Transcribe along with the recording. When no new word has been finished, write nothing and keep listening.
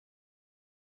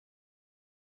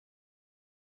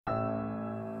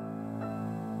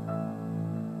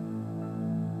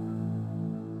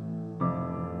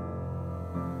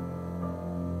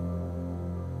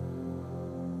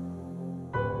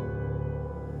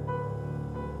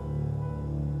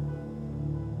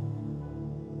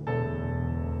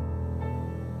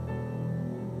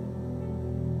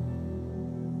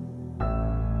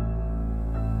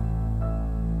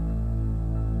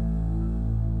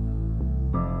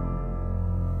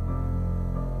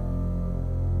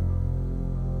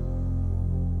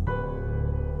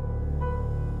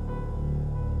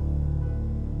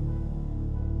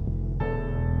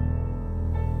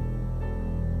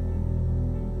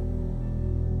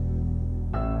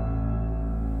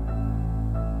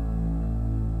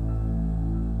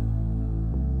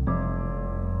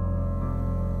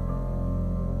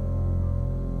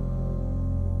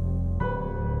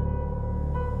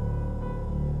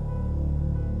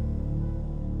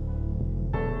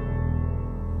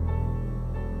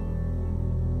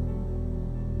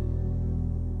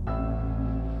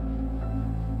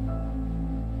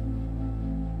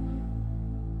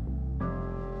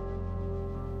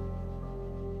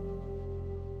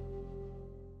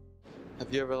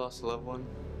Have you ever lost a loved one?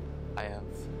 I have.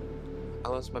 I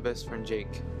lost my best friend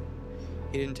Jake.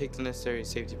 He didn't take the necessary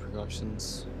safety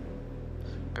precautions.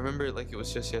 I remember it like it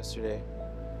was just yesterday.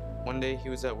 One day he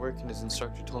was at work and his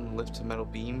instructor told him to lift a metal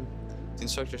beam. The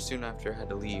instructor soon after had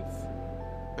to leave.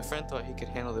 My friend thought he could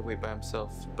handle the weight by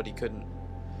himself, but he couldn't.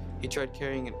 He tried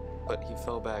carrying it, but he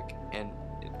fell back and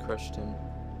it crushed him.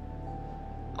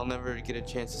 I'll never get a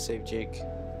chance to save Jake,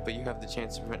 but you have the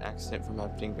chance to prevent accident from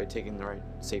happening by taking the right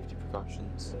safety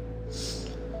precautions.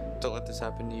 Don't let this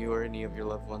happen to you or any of your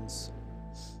loved ones.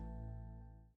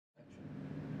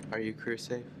 Are you career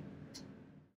safe?